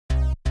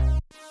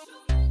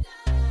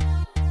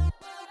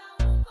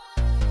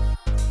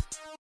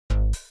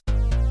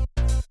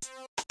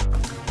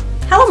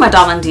Hello my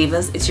darling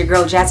divas, it's your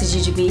girl Jazzy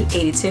GGB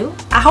 82.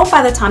 I hope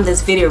by the time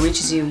this video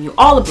reaches you, you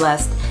all are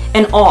blessed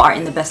and all are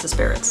in the best of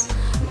spirits.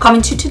 I'm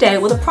coming to you today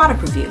with a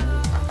product review.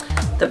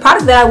 The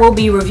product that I will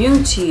be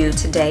reviewing to you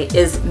today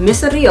is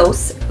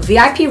Mysterieuse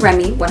VIP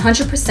Remy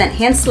 100%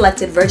 hand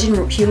selected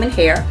virgin human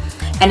hair,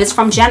 and it's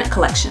from Janet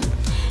Collection.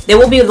 They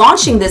will be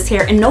launching this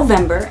hair in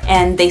November,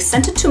 and they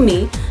sent it to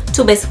me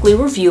to basically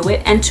review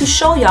it and to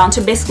show y'all and to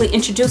basically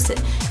introduce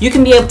it. You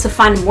can be able to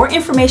find more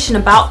information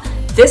about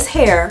this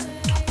hair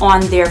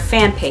on their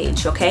fan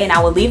page, okay? And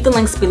I will leave the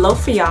links below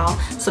for y'all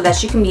so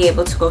that you can be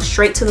able to go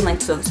straight to the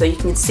link so you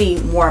can see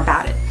more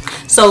about it.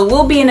 So it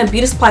will be in a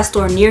beauty supply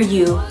store near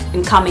you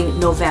in coming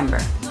November.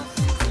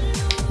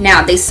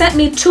 Now they sent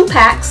me 2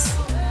 packs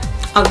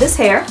of this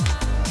hair,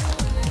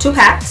 2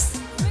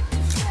 packs.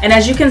 And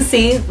as you can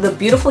see, the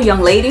beautiful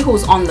young lady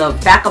who's on the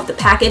back of the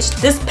package,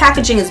 this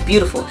packaging is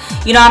beautiful.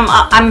 You know,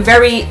 I'm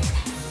very,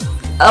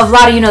 a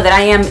lot of you know that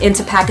I am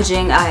into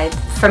packaging.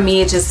 For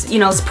me, it's just, you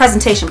know, it's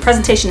presentation.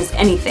 Presentation is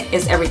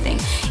everything.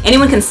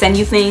 Anyone can send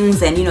you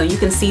things, and you know, you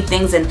can see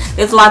things, and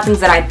there's a lot of things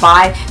that I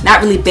buy,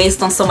 not really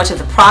based on so much of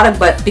the product,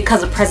 but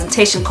because the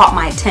presentation caught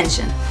my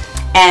attention.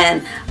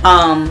 And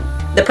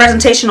the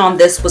presentation on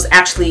this was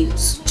actually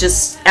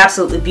just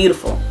absolutely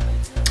beautiful.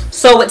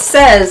 So it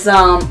says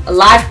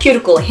live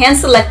cuticle, hand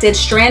selected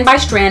strand by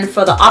strand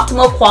for the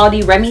optimal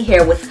quality Remy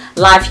hair with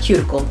live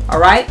cuticle. All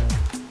right.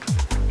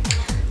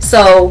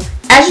 So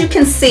as you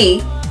can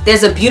see,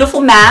 there's a beautiful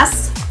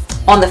mask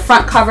on the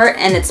front cover,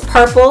 and it's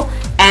purple,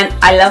 and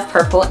I love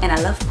purple and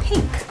I love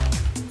pink.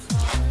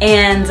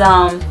 And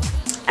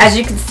as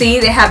you can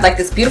see, they have like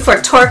this beautiful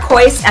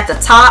turquoise at the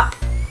top.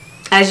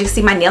 As you can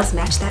see, my nails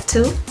match that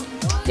too.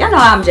 Y'all know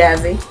I'm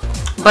jazzy.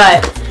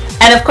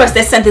 And of course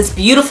they sent this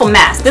beautiful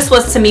mask. This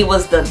was, to me,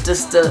 was the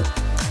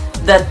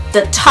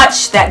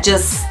touch that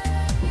just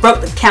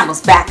broke the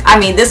camel's back. I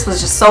mean, this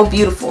was just so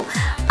beautiful.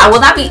 I will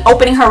not be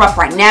opening her up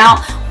right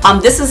now.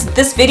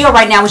 This video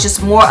right now is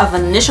just more of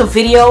an initial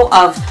video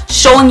of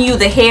showing you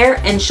the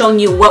hair and showing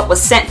you what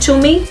was sent to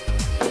me.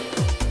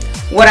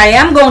 What I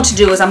am going to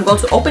do is I'm going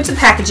to open the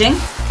packaging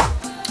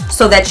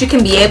so that you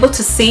can be able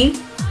to see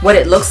what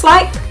it looks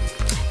like.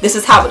 This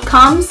is how it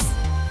comes.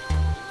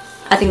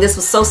 I think this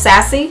was so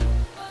sassy.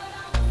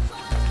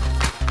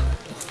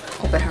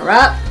 Open her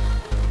up.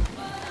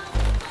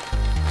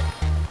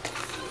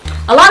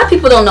 A lot of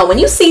people don't know, when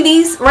you see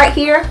these right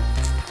here,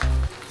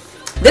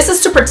 this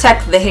is to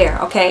protect the hair,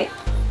 okay?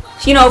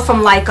 You know,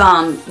 from like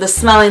the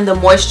smelling, the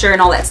moisture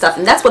and all that stuff,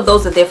 and that's what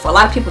those are there for. A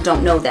lot of people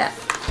don't know that.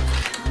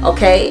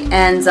 Okay,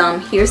 and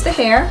here's the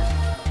hair.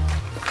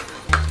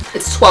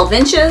 It's 12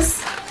 inches.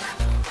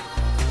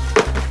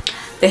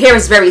 The hair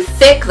is very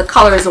thick. The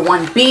color is a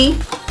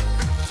 1B.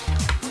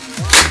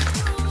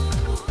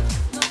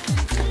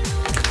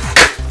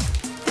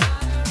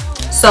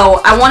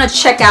 So I want to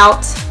check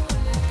out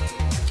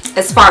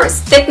as far as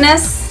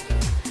thickness,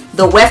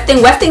 the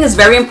wefting. Wefting is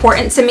very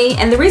important to me,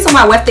 and the reason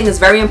why wefting is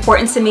very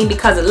important to me,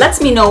 because it lets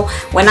me know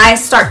when I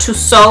start to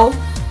sew,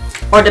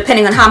 or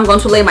depending on how I'm going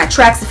to lay my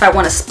tracks, if I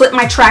want to split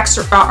my tracks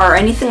or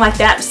anything like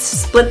that,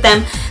 split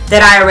them,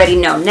 that I already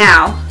know.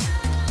 Now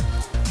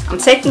I'm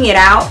taking it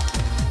out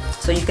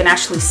so you can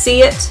actually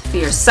see it for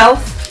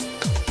yourself.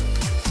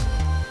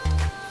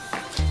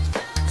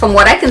 From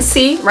what I can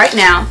see right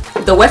now,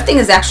 the wefting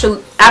is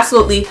actually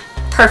absolutely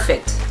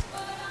perfect.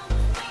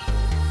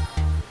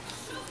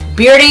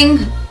 Bearding,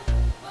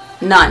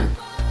 none.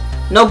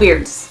 No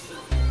beards.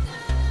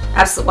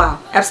 Wow,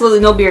 absolutely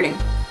no bearding.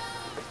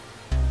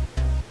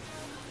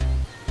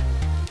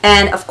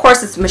 And of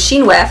course it's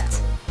machine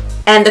weft,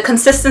 and the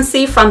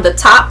consistency from the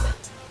top,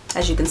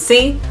 as you can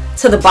see,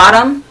 to the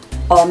bottom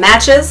all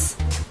matches.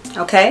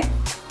 Okay.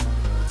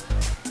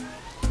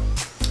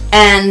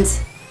 And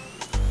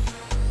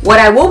what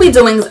I will be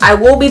doing is I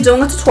will be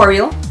doing a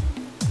tutorial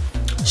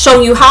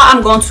showing you how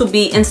I'm going to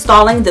be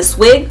installing this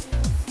wig.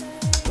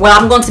 Well,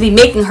 I'm going to be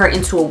making her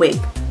into a wig.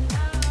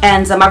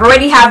 And I've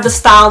already have the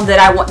style that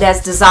I want,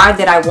 that's desired,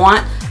 that I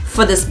want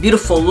for this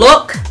beautiful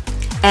look.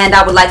 And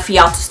I would like for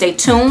y'all to stay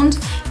tuned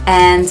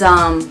and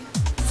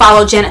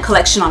follow Janet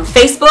Collection on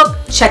Facebook.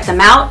 Check them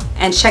out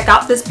and check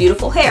out this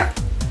beautiful hair.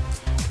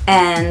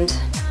 And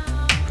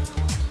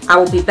I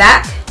will be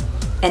back.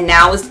 And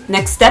now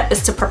next step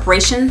is to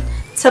preparation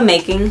to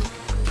making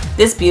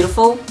this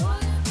beautiful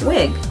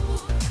wig.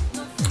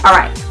 All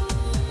right.